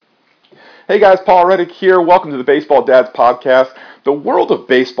Hey guys, Paul Reddick here. Welcome to the Baseball Dads Podcast. The world of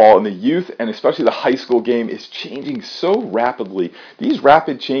baseball and the youth, and especially the high school game, is changing so rapidly. These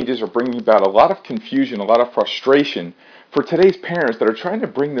rapid changes are bringing about a lot of confusion, a lot of frustration for today's parents that are trying to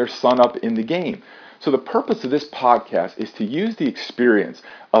bring their son up in the game. So the purpose of this podcast is to use the experience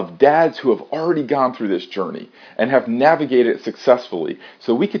of dads who have already gone through this journey and have navigated it successfully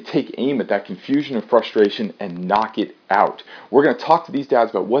so we could take aim at that confusion and frustration and knock it out. We're going to talk to these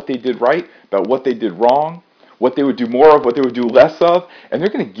dads about what they did right, about what they did wrong, what they would do more of, what they would do less of, and they're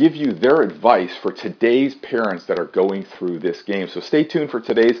going to give you their advice for today's parents that are going through this game. So stay tuned for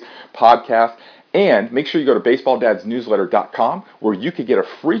today's podcast. And make sure you go to baseballdadsnewsletter.com where you can get a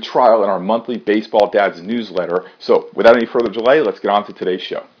free trial in our monthly Baseball Dads newsletter. So without any further delay, let's get on to today's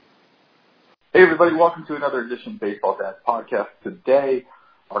show. Hey everybody, welcome to another edition of Baseball Dads Podcast. Today,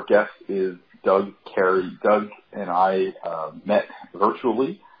 our guest is Doug Carey. Doug and I met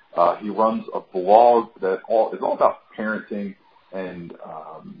virtually. He runs a blog that is all about parenting and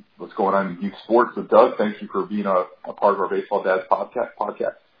what's going on in youth sports. So Doug, thank you for being a part of our Baseball Dads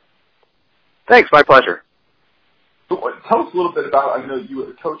podcast. Thanks, my pleasure. So tell us a little bit about, I know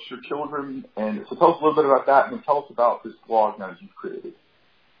you coach your children, and so tell us a little bit about that, and then tell us about this blog now that you've created.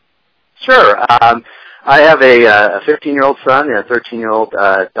 Sure. I have a 15-year-old son and a 13-year-old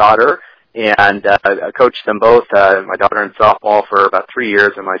daughter, and I coached them both, my daughter in softball for about 3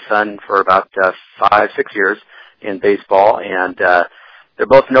 years, and my son for about 5-6 years in baseball, and they're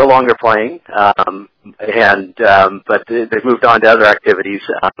both no longer playing, but they've moved on to other activities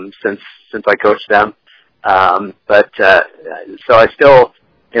since I coached them. So I still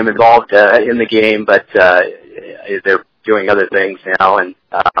am involved in the game, but they're doing other things now. And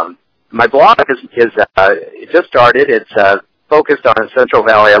my blog is it just started. It's focused on Central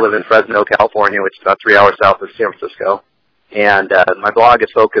Valley. I live in Fresno, California, which is about 3 hours south of San Francisco. And my blog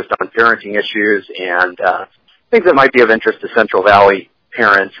is focused on parenting issues and things that might be of interest to Central Valley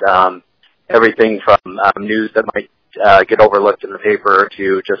parents, everything from news that might get overlooked in the paper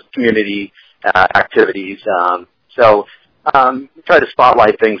to just community activities. So try to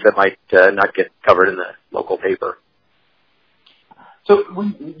spotlight things that might not get covered in the local paper. So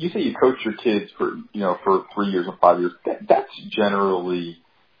when you say you coach your kids for 3 years or 5 years, that's generally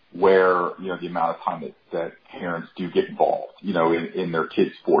where, the amount of time that parents do get involved, in their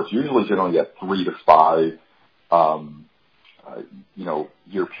kids' sports. Usually generally at 3 to 5,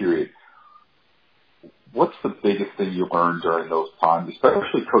 year period. What's the biggest thing you learned during those times,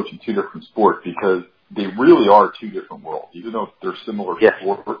 especially coaching two different sports, because they really are two different worlds, even though they're similar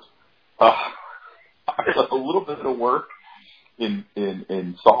sports. A little bit of work in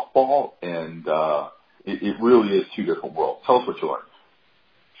softball, and it really is two different worlds. Tell us what you learned.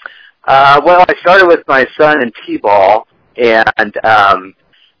 Well, I started with my son in t-ball, and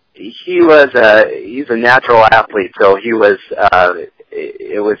he's a natural athlete, so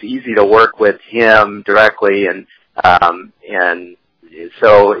it was easy to work with him directly, and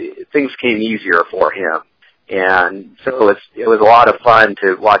so things came easier for him, and so it was a lot of fun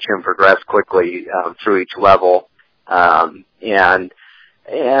to watch him progress quickly through each level, and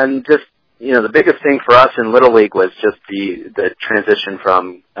just the biggest thing for us in Little League was just the transition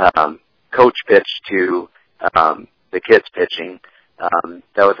from coach pitch to the kids pitching.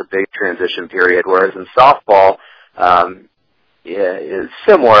 That was a big transition period, whereas in softball, is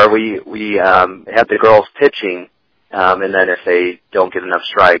similar. We have the girls pitching, and then if they don't get enough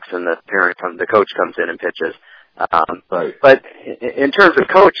strikes, then the coach comes in and pitches. Right. But in terms of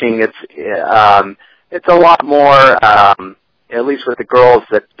coaching, it's a lot more. At least with the girls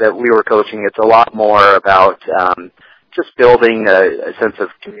that we were coaching, it's a lot more about just building a sense of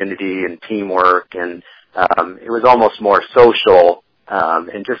community and teamwork, and it was almost more social.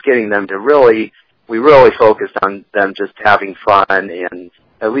 And just getting them to we really focused on them just having fun, and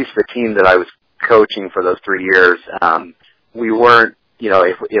at least the team that I was coaching for those 3 years, we weren't,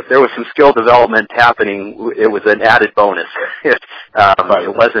 if there was some skill development happening, it was an added bonus. Right.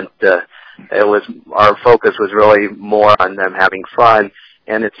 It wasn't, our focus was really more on them having fun,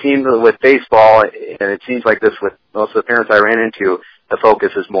 and it seemed with baseball, and it seems like this with most of the parents I ran into, the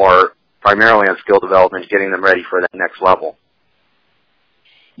focus is more primarily on skill development, getting them ready for that next level.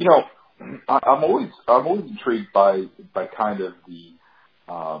 I'm always intrigued by kind of the,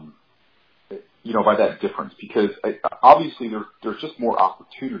 by that difference, because obviously there's just more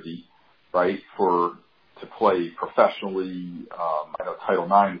opportunity, right, to play professionally. I know Title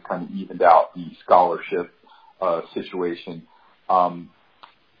IX has kind of evened out the scholarship situation.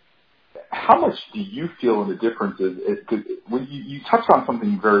 How much do you feel in the differences? Because when you touched on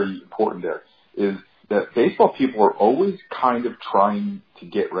something very important there, is that baseball people are always kind of trying to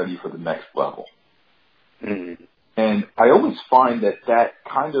get ready for the next level. Mm-hmm. And I always find that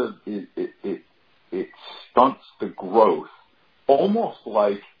kind of, it stunts the growth, almost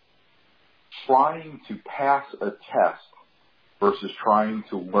like trying to pass a test versus trying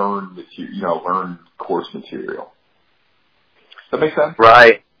to learn course material. Does that make sense?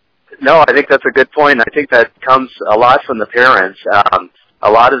 Right. No, I think that's a good point. I think that comes a lot from the parents. A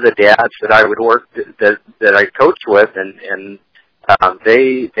lot of the dads that I would work that I coached with, and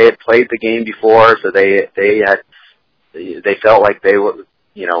they had played the game before, so they felt like they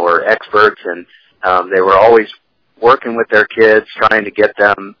were experts, and they were always working with their kids, trying to get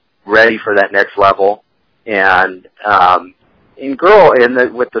them ready for that next level. And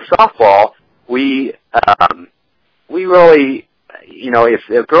with the softball, we really,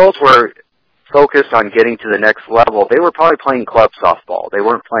 if girls were focused on getting to the next level, they were probably playing club softball. They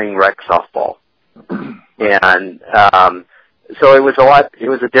weren't playing rec softball. And so it was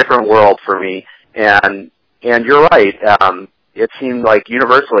a different world for me. And you're right. It seemed like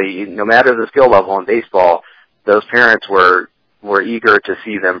universally, no matter the skill level in baseball, those parents were eager to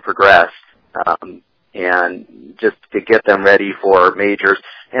see them progress, and just to get them ready for majors.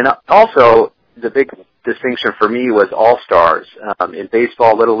 And also, the big distinction for me was all-stars. In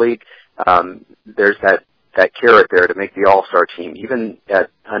baseball, Little League, there's that carrot there to make the all-star team, even at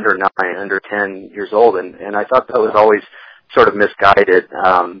under 9, under 10 years old. And I thought that was always sort of misguided.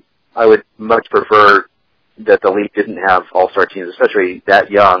 I would much prefer that the league didn't have all-star teams, especially that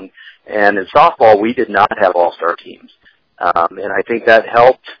young. And in softball, we did not have all-star teams. And I think that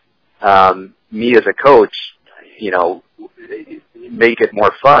helped me as a coach, make it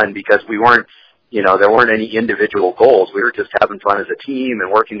more fun, because we weren't, there weren't any individual goals. We were just having fun as a team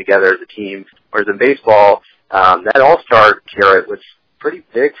and working together as a team. Whereas in baseball, that all-star carrot was pretty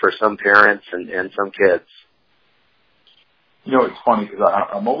big for some parents and some kids. It's funny because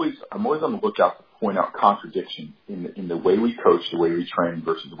I'm always on the lookout to point out contradictions in the way we coach, the way we train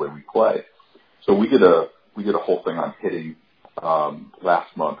versus the way we play. So we did a whole thing on hitting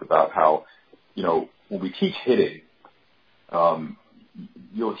last month about how, when we teach hitting,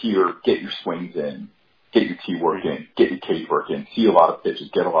 you'll hear get your swings in, get your tee work in, get your cage work in, see a lot of pitches,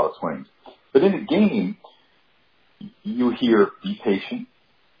 get a lot of swings. But in a game, you'll hear be patient,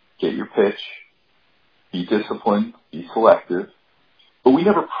 get your pitch, be disciplined, be selective. But we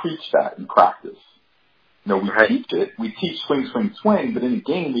never preach that in practice. We teach it. We teach swing, swing, swing, but in a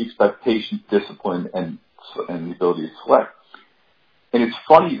game we expect patience, discipline, and the ability to select. And it's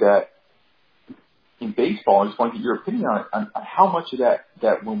funny that in baseball, I just want to get your opinion on how much of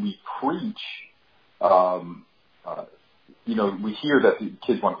that when we preach, we hear that the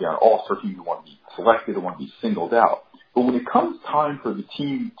kids want to be on all-star teams, they want to be selected, they want to be singled out. But when it comes time for the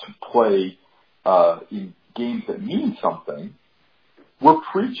team to play in games that mean something, we're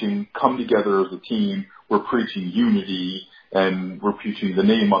preaching come together as a team, we're preaching unity, and we're preaching the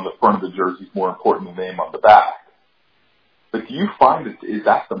name on the front of the jersey is more important than the name on the back. But do you find is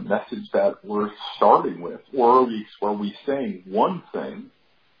that the message that we're starting with? Or are we saying one thing,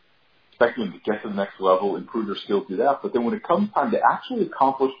 expecting them to get to the next level, improve their skills, do that, but then when it comes time to actually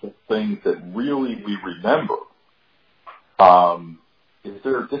accomplish the things that really we remember, is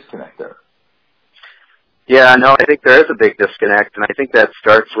there a disconnect there? Yeah, no, I think there is a big disconnect, and I think that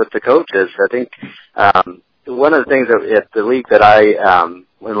starts with the coaches. I think one of the things at the league that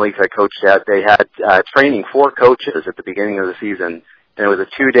one of the leagues I coached at, they had training for coaches at the beginning of the season, and it was a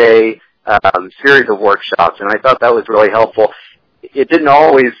 2-day series of workshops, and I thought that was really helpful. It didn't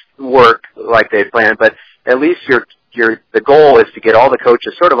always work like they planned, but at least the goal is to get all the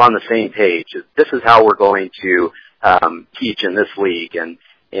coaches sort of on the same page. This is how we're going to teach in this league, and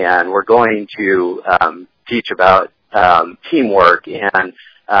we're going to teach about teamwork, and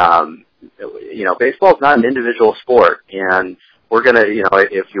baseball is not an individual sport, and we're gonna,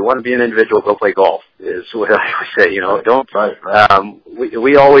 if you want to be an individual, go play golf. Is what I always say. Don't. Right.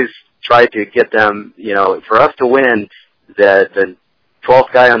 We always try to get them. For us to win, the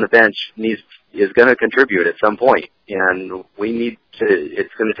 12th guy on the bench is going to contribute at some point, and we need to.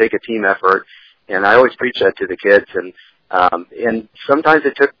 It's going to take a team effort, and I always preach that to the kids, and sometimes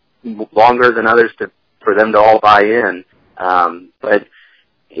it took longer than others for them to all buy in. But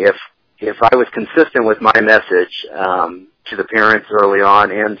if I was consistent with my message to the parents early on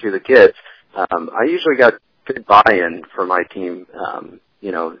and to the kids, I usually got good buy-in for my team.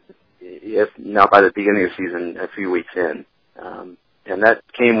 If not by the beginning of the season, a few weeks in, and that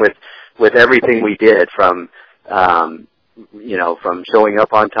came with everything we did from showing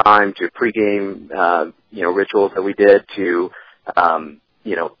up on time to pregame rituals that we did to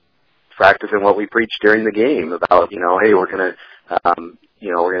practicing what we preach during the game about, hey, we're going to,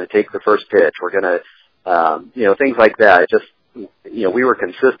 we're going to take the first pitch. We're going to, things like that. Just, we were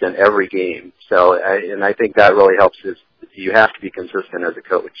consistent every game. So, and I think that really helps is you have to be consistent as a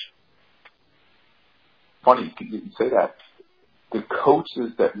coach. Funny you say that. The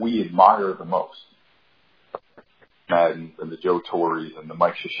coaches that we admire the most, Madden and the Joe Torres and the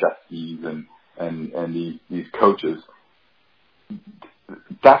Mike Krzyzewskis and these coaches,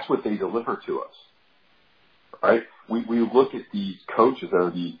 that's what they deliver to us, right? We look at these coaches that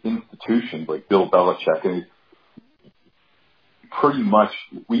are these institutions like Bill Belichick, and pretty much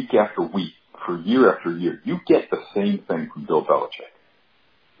week after week, for year after year, you get the same thing from Bill Belichick.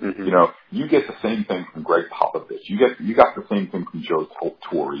 Mm-hmm. You get the same thing from Greg Popovich. You got the same thing from Joe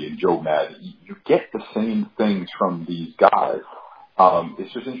Torre and Joe Madden. You get the same things from these guys.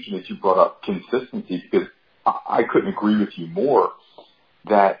 It's just interesting that you brought up consistency, because I couldn't agree with you more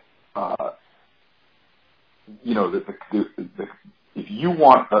that, if you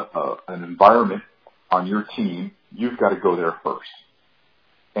want an environment on your team, you've got to go there first.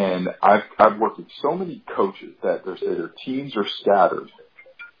 And I've worked with so many coaches that they say their teams are scattered,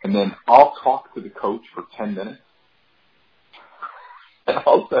 and then I'll talk to the coach for 10 minutes, and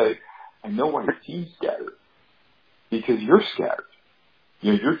I'll say, I know why your team's scattered, because you're scattered.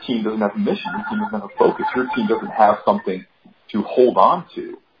 Your team doesn't have a mission. Your team doesn't have a focus. Your team doesn't have something to hold on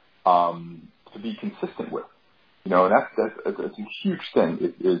to be consistent with. And that's a huge thing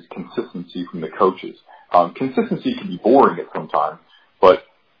is consistency from the coaches. Consistency can be boring at some time, but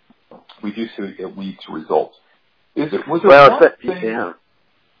we do see it leads to results. Yeah.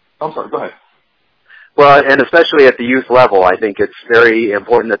 I'm sorry, go ahead. Well, and especially at the youth level, I think it's very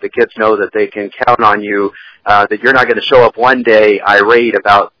important that the kids know that they can count on you, that you're not going to show up one day irate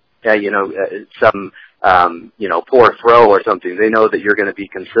about, some, poor throw or something. They know that you're going to be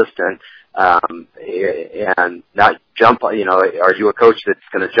consistent, and not jump, are you a coach that's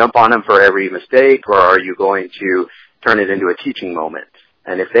going to jump on them for every mistake, or are you going to turn it into a teaching moment?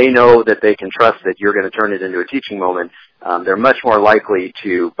 And if they know that they can trust that you're going to turn it into a teaching moment, they're much more likely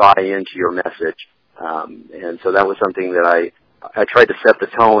to buy into your message. And so that was something that I tried to set the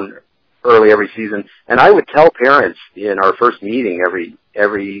tone early every season. And I would tell parents in our first meeting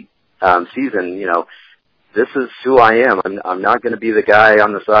every season, this is who I am. I'm not going to be the guy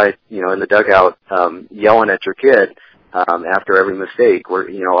on the side, in the dugout, yelling at your kid, after every mistake.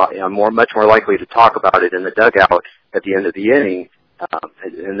 I'm much more likely to talk about it in the dugout at the end of the inning.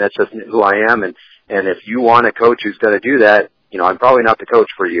 And that's just who I am. And if you want a coach who's going to do that, I'm probably not the coach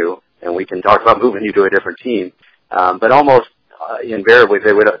for you. And we can talk about moving you to a different team. But almost invariably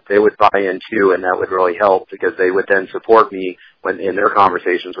they would buy in too, and that would really help, because they would then support me when in their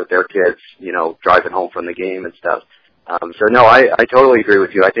conversations with their kids, driving home from the game and stuff. So no, I totally agree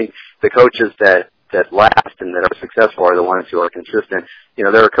with you. I think the coaches that last and that are successful are the ones who are consistent.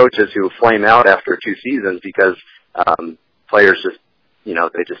 There are coaches who flame out after 2 seasons because players just,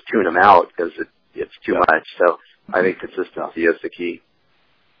 they just tune them out because it's too much. So I think consistency is the key.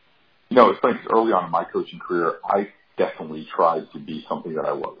 It's funny because early on in my coaching career, I definitely tried to be something that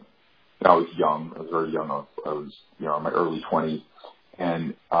I wasn't. I was young. I was very young. I was in my early 20s.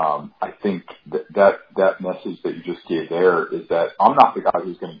 And I think that message that you just gave there is that I'm not the guy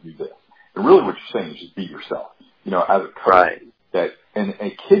who's going to do this. And really what you're saying is just be yourself, as a coach. Right. And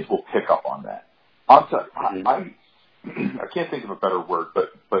kids will pick up on that. I'll tell you, I can't think of a better word,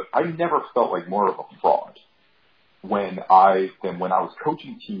 but I never felt like more of a fraud when I was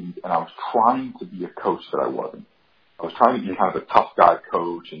coaching teams and I was trying to be a coach that I wasn't. I was trying to be kind of a tough guy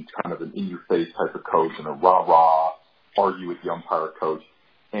coach and kind of an in-your-face type of coach and a rah-rah, argue with the umpire coach.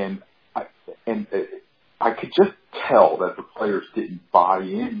 And I could just tell that the players didn't buy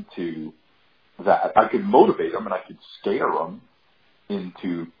into that. I could motivate them and I could scare them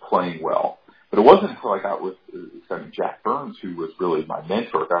into playing well. But it wasn't until I got with Jack Burns, who was really my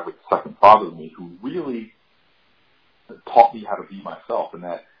mentor, a guy like the second father to me, who really taught me how to be myself, and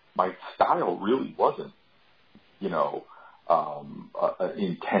that my style really wasn't, an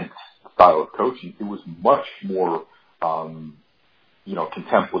intense style of coaching. It was much more,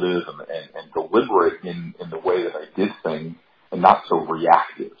 contemplative and deliberate in the way that I did things, and not so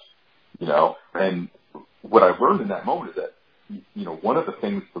reactive, And what I learned in that moment is that, one of the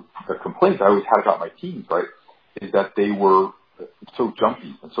things, the complaints I always had about my teams, right, is that they were so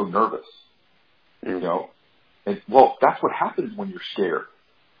jumpy and so nervous, And, well, that's what happens when you're scared.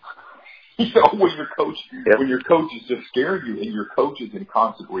 When your coach is just scaring you and your coach is in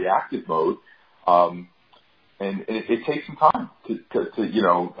constant reactive mode, and it takes some time to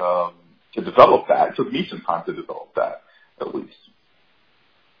develop that. It took me some time to develop that, at least.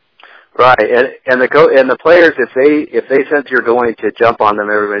 Right, and the players, if they sense you're going to jump on them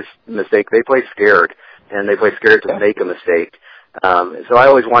every mistake, they play scared, and they play scared to make a mistake. So I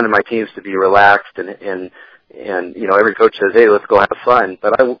always wanted my teams to be relaxed, and every coach says, hey, let's go have fun,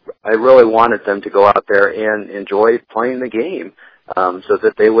 but I really wanted them to go out there and enjoy playing the game, so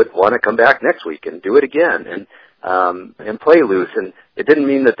that they would want to come back next week and do it again and play loose. And it didn't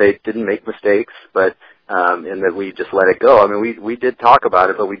mean that they didn't make mistakes, but and that we just let it go. I mean, we did talk about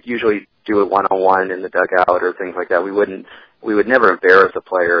it, but we'd usually do it one-on-one in the dugout or things like that. We would never embarrass a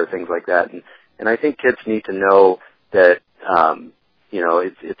player or things like that. And I think kids need to know that,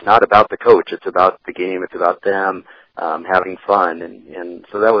 it's not about the coach. It's about the game. It's about them, having fun. And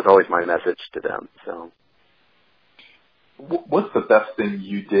so that was always my message to them. So. What's the best thing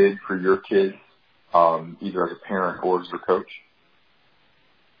you did for your kids, either as a parent or as a coach?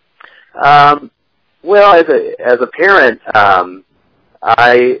 Well, as a parent,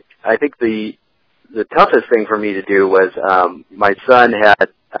 I think the toughest thing for me to do was my son had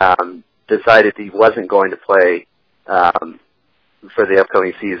decided he wasn't going to play for the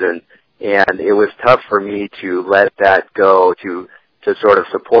upcoming season, and it was tough for me to let that go to sort of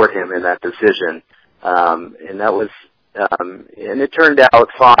support him in that decision. And that was and it turned out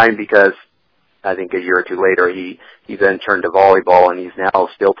fine, because I think a year or two later he then turned to volleyball, and he's now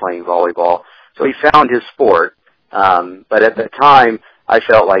still playing volleyball. So he found his sport, but at the time I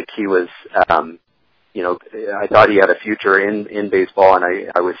felt like he was, I thought he had a future in baseball, and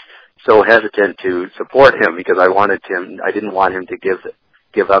I was so hesitant to support him because I didn't want him to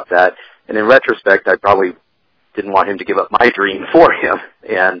give up that. And in retrospect, I probably didn't want him to give up my dream for him.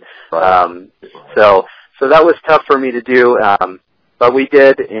 And so that was tough for me to do, but we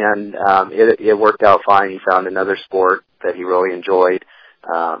did, and it worked out fine. He found another sport that he really enjoyed.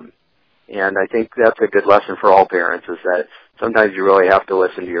 And I think that's a good lesson for all parents, is that sometimes you really have to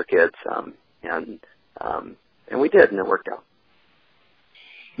listen to your kids. And we did, and it worked out.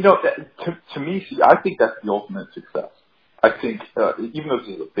 To me, I think that's the ultimate success. I think, even though this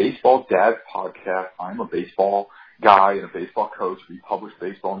is a baseball dad's podcast, I'm a baseball guy and a baseball coach. We publish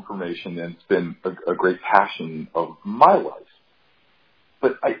baseball information, and it's been a great passion of my life.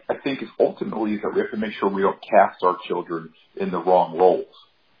 But I think it's ultimately that we have to make sure we don't cast our children in the wrong roles.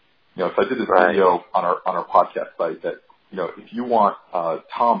 So I did this video on our podcast site that, if you want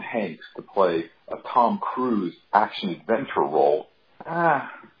Tom Hanks to play a Tom Cruise action adventure role,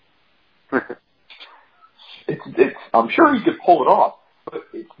 it's I'm sure he could pull it off, but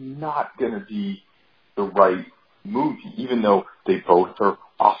it's not going to be the right movie, even though they both are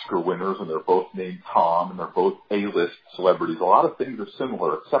Oscar winners and they're both named Tom and they're both A-list celebrities. A lot of things are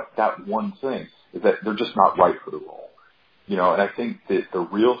similar, except that one thing is that they're just not right for the role. And I think that the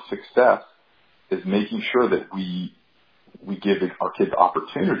real success is making sure that we give our kids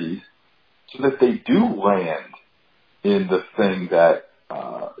opportunities so that they do land in the thing that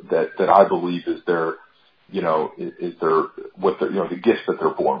I believe is their, the gifts that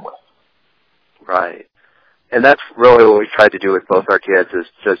they're born with. Right. And that's really what we tried to do with both our kids, is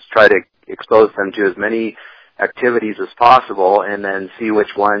just try to expose them to as many activities as possible and then see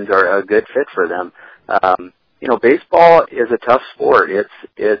which ones are a good fit for them. Baseball is a tough sport. You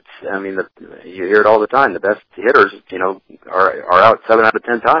hear it all the time. The best hitters, are out 7 out of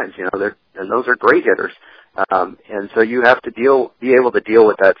 10 times, and those are great hitters. And so you have to be able to deal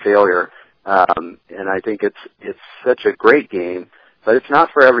with that failure. And I think it's such a great game, but it's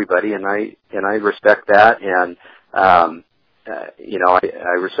not for everybody. And I respect that. And, I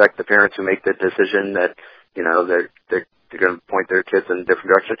respect the parents who make the decision that, they're going to point their kids in a different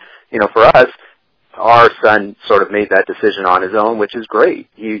direction. For us, our son sort of made that decision on his own, which is great.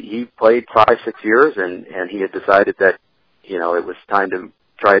 He played 5-6 years, and he had decided that, it was time to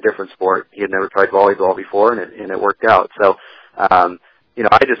try a different sport. He had never tried volleyball before, and it worked out. So, I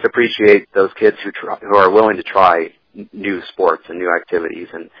just appreciate those kids who are willing to try new sports and new activities.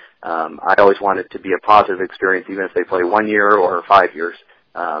 And I always want it to be a positive experience, even if they play 1 year or 5 years.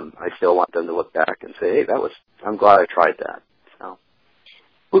 I still want them to look back and say, hey, I'm glad I tried that. So.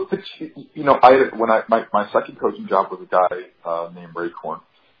 But my second coaching job was a guy named Ray Korn,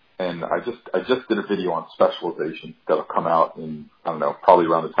 and I just did a video on specialization that'll come out in, I don't know, probably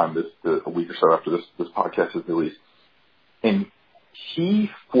around the time a week or so after this podcast is released. And he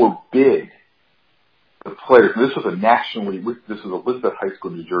forbid the players. This was Elizabeth High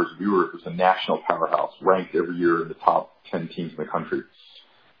School, New Jersey. It was a national powerhouse, ranked every year in the top 10 teams in the country.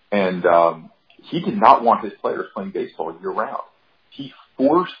 And he did not want his players playing baseball year round. He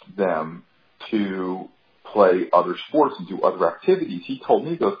forced them to play other sports and do other activities. He told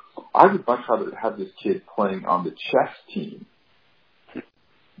me, he goes, I would much rather have this kid playing on the chess team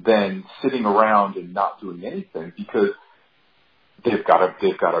than sitting around and not doing anything, because they've got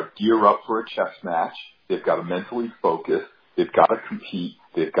to gear up for a chess match. They've got to mentally focus. They've got to compete.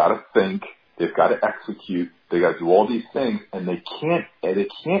 They've got to think. They've got to execute. They've got to do all these things, and they can't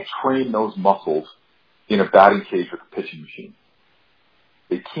train those muscles in a batting cage with a pitching machine.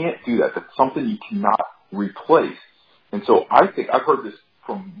 They can't do that. That's something you cannot replace. And so I think I've heard this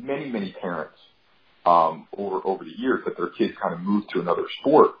from many, many parents over the years, that their kids kind of moved to another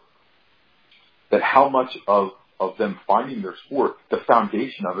sport, that how much of them finding their sport, the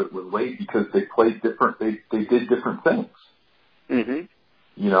foundation of it was laid because they played different, they did different things. Mm-hmm.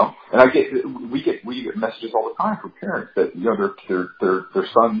 You know, and we get messages all the time from parents that, you know, their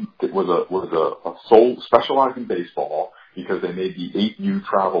son was a sole specialized in baseball because they made the 8U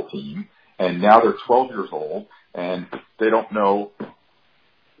travel team, and now they're 12 years old and they don't know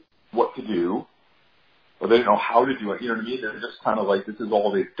what to do, or they don't know how to do it. You know what I mean? They're just kind of like, this is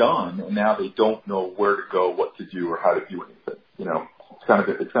all they've done, and now they don't know where to go, what to do, or how to do anything. You know, it's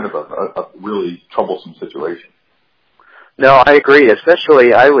kind of a really troublesome situation. No, I agree.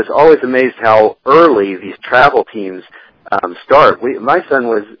 Especially, I was always amazed how early these travel teams start. My son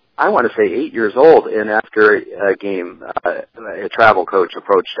was, I want to say, 8 years old, and after a game, a travel coach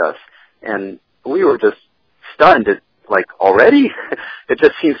approached us, and we were just stunned. Like, already? It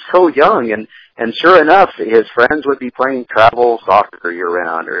just seems so young. And sure enough, his friends would be playing travel soccer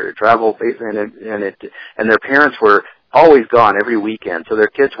year-round or travel baseball, and their parents were always gone every weekend, so their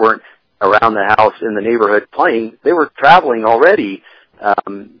kids weren't around the house in the neighborhood playing. They were traveling already,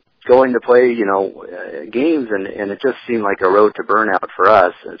 going to play, you know, games, and it just seemed like a road to burnout for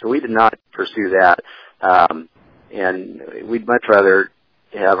us. And so we did not pursue that. And we'd much rather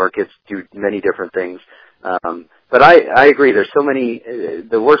have our kids do many different things. But I agree. There's so many.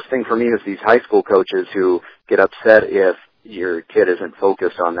 The worst thing for me is these high school coaches who get upset if your kid isn't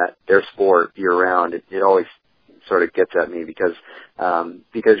focused on their sport year round. It always sort of gets at me because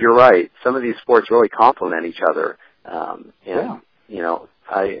you're right. Some of these sports really complement each other. You know,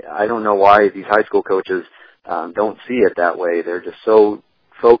 I don't know why these high school coaches don't see it that way. They're just so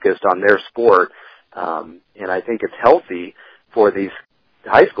focused on their sport. And I think it's healthy for these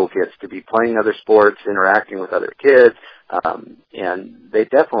high school kids to be playing other sports, interacting with other kids. And they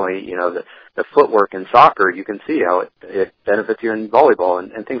definitely, you know, the footwork in soccer, you can see how it benefits you in volleyball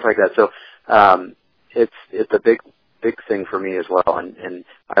and things like that. So, it's a big thing for me as well. And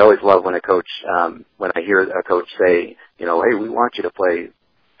I always love when when I hear a coach say, you know, hey, we want you to play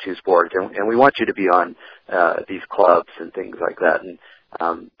 2 sports and we want you to be on, these clubs and things like that. And,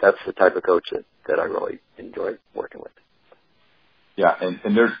 that's the type of coach that I really enjoy working with. Yeah.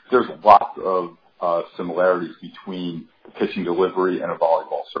 And there's lots of, similarities between the pitching delivery and a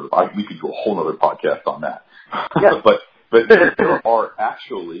volleyball serve. We could do a whole other podcast on that. Yeah. But there are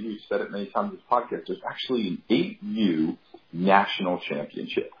actually, we've said it many times in this podcast, there's actually an 8U national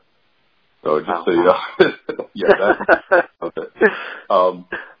championship. So just so you know, yeah, that's okay.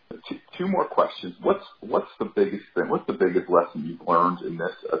 2 more questions. What's the biggest thing? What's the biggest lesson you've learned in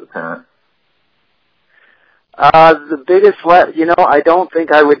this as a parent? The biggest you know, I don't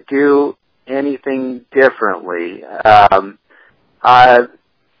think I would do anything differently. I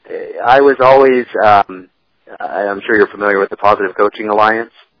was always, I'm sure you're familiar with the Positive Coaching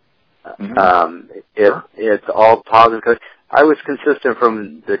Alliance. Mm-hmm. It's all positive coaching. I was consistent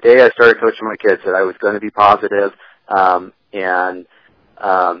from the day I started coaching my kids that I was going to be positive, and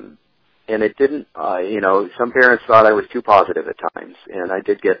it didn't, you know, some parents thought I was too positive at times, and I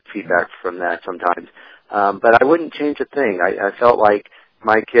did get feedback from that sometimes. But I wouldn't change a thing. I felt like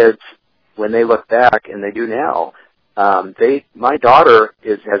my kids, when they look back, and they do now, my daughter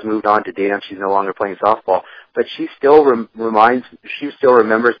has moved on to dance. She's no longer playing softball, but she still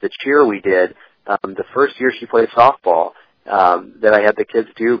remembers the cheer we did, the first year she played softball, that I had the kids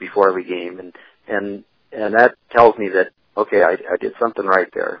do before every game. And that tells me that, okay, I did something right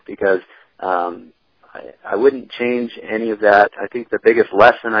there, because, I wouldn't change any of that. I think the biggest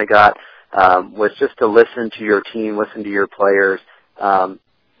lesson I got, was just to listen to your team, listen to your players,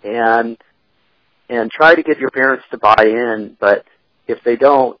 and try to get your parents to buy in. But if they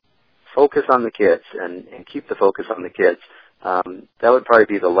don't, focus on the kids and keep the focus on the kids. That would probably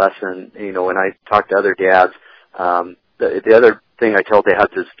be the lesson. You know, when I talk to other dads, the other thing I tell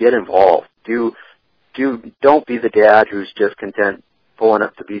dads is get involved. Don't be the dad who's just content pulling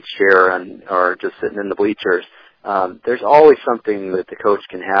up the beach chair or just sitting in the bleachers. There's always something that the coach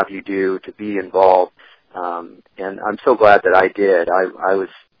can have you do to be involved. And I'm so glad that I did.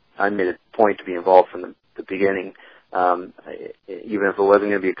 I made a point to be involved from the beginning. Even if it wasn't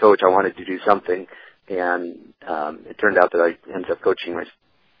going to be a coach, I wanted to do something. And it turned out that I ended up coaching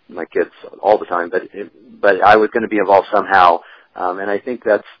my kids all the time, but I was going to be involved somehow, and I think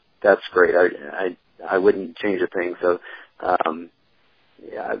that's great. I wouldn't change a thing. So,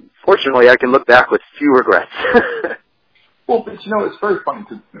 yeah, fortunately, I can look back with few regrets. Well, but it's very funny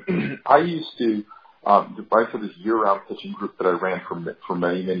because I used to write for this year-round pitching group that I ran for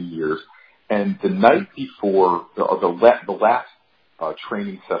many, many years. And the night before the last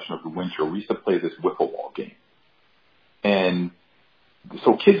training session of the winter, we used to play this wiffle ball game. And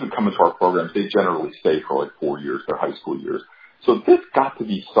so kids would come into our programs. They generally stay for like 4 years, their high school years. So this got to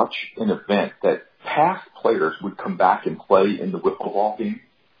be such an event that past players would come back and play in the wiffle ball game.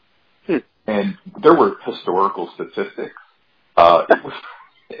 And there were historical statistics.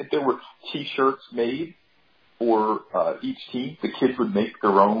 There were T-shirts made for each team. The kids would make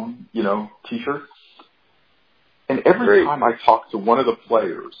their own, T-shirts. And every time I talked to one of the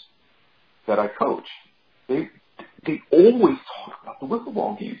players that I coached, they always talk about the wiffle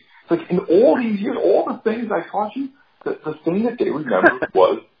ball games. It's like in all these years, all the things I taught you, the thing that they remembered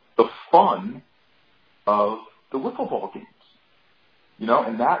was the fun of the wiffle ball games.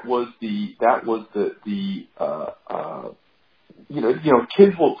 And that was the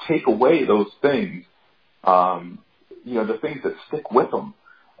kids will take away those things. The things that stick with them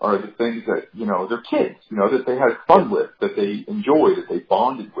are the things that, they're kids, that they had fun with, that they enjoyed, that they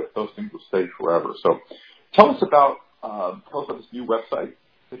bonded with. Those things will stay forever. So tell us about this new website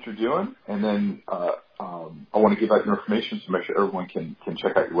that you're doing, and then I want to give out your information to make sure everyone can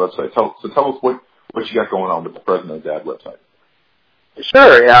check out your website. Tell us what you got going on with the Fresno Dad website.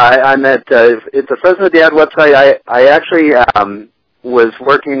 Sure. Yeah, I'm at it's the Fresno Dad website. I actually was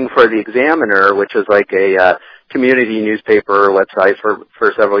working for the Examiner, which is like a community newspaper website for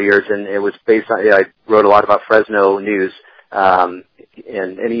several years, and it was based on. I wrote a lot about Fresno news and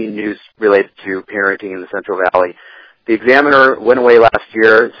any news related to parenting in the Central Valley. The Examiner went away last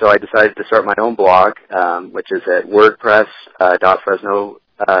year, so I decided to start my own blog, which is at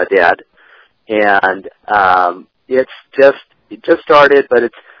WordPress.FresnoDad, and it just started, but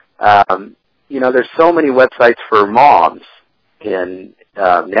it's there's so many websites for moms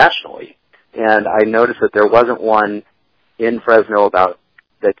nationally, and I noticed that there wasn't one in Fresno that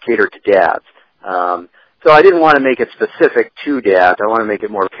catered to dads. So I didn't want to make it specific to dads. I want to make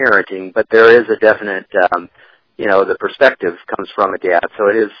it more parenting, but there is a definite, the perspective comes from a dad, so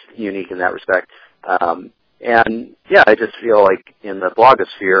it is unique in that respect. And yeah, I just feel like in the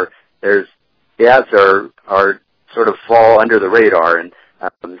blogosphere, dads are sort of fall under the radar, and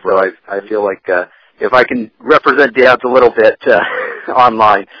so I feel like if I can represent dads a little bit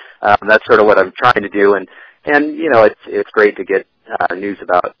online, that's sort of what I'm trying to do. And it's great to get news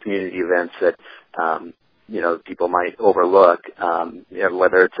about community events that people might overlook.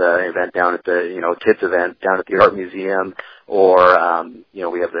 Whether it's an event down at the kids event down at the art museum, or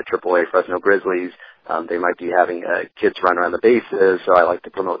we have the AAA Fresno Grizzlies. They might be having kids run around the bases, so I like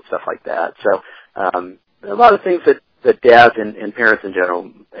to promote stuff like that. So a lot of things that dads and parents in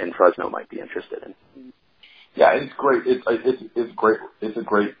general in Fresno might be interested in. Yeah, it's great. It's great. It's a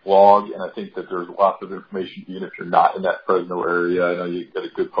great blog, and I think that there's lots of information even if you're not in that Fresno area. I know you got a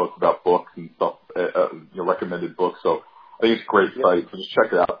good post about books and stuff, recommended books. So I think it's a great site. So just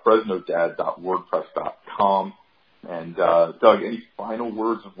check it out, FresnoDad.wordpress.com. And Doug, any final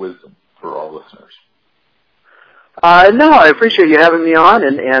words of wisdom for our listeners? No, I appreciate you having me on,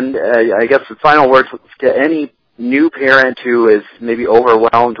 and I guess the final words to any new parent who is maybe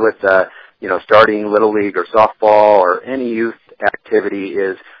overwhelmed with starting Little League or softball or any youth activity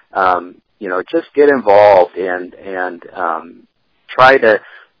is just get involved and try to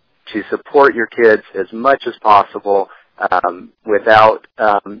support your kids as much as possible without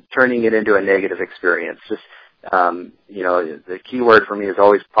turning it into a negative experience. Just the key word for me is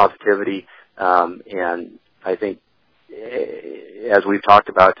always positivity, and I think, as we've talked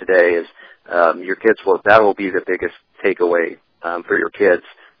about today, is your kids that will be the biggest takeaway for your kids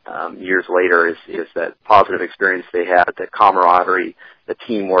years later is that positive experience they had, the camaraderie, the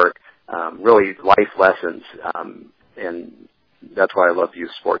teamwork, really life lessons, and that's why I love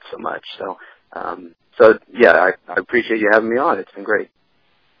youth sports so much. So yeah, I appreciate you having me on. It's been great.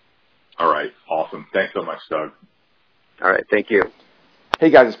 All right, awesome. Thanks so much, Doug. All right, thank you. Hey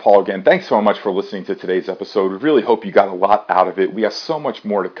guys, it's Paul again. Thanks so much for listening to today's episode. We really hope you got a lot out of it. We have so much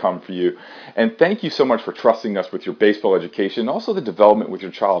more to come for you. And thank you so much for trusting us with your baseball education and also the development with your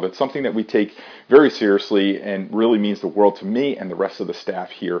child. It's something that we take very seriously and really means the world to me and the rest of the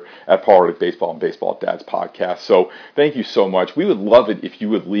staff here at Paul Ruedick Baseball and Baseball Dads podcast. So thank you so much. We would love it if you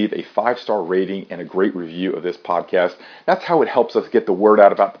would leave a 5-star rating and a great review of this podcast. That's how it helps us get the word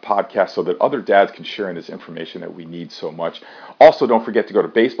out about the podcast so that other dads can share in this information that we need so much. Also, don't forget to to go to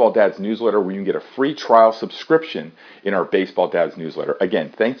Baseball Dad's newsletter where you can get a free trial subscription in our Baseball Dad's newsletter.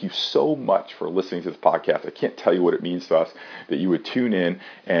 Again, thank you so much for listening to this podcast. I can't tell you what it means to us that you would tune in,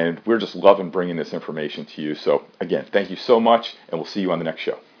 and we're just loving bringing this information to you. So again, thank you so much, and we'll see you on the next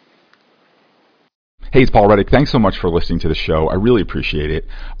show. Hey, it's Paul Reddick. Thanks so much for listening to the show. I really appreciate it.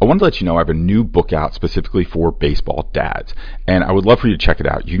 I wanted to let you know I have a new book out specifically for baseball dads, and I would love for you to check it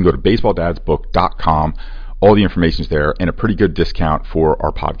out. You can go to baseballdadsbook.com. All the information is there, and a pretty good discount for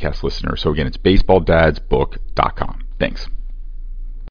our podcast listeners. So again, it's baseballdadsbook.com. Thanks.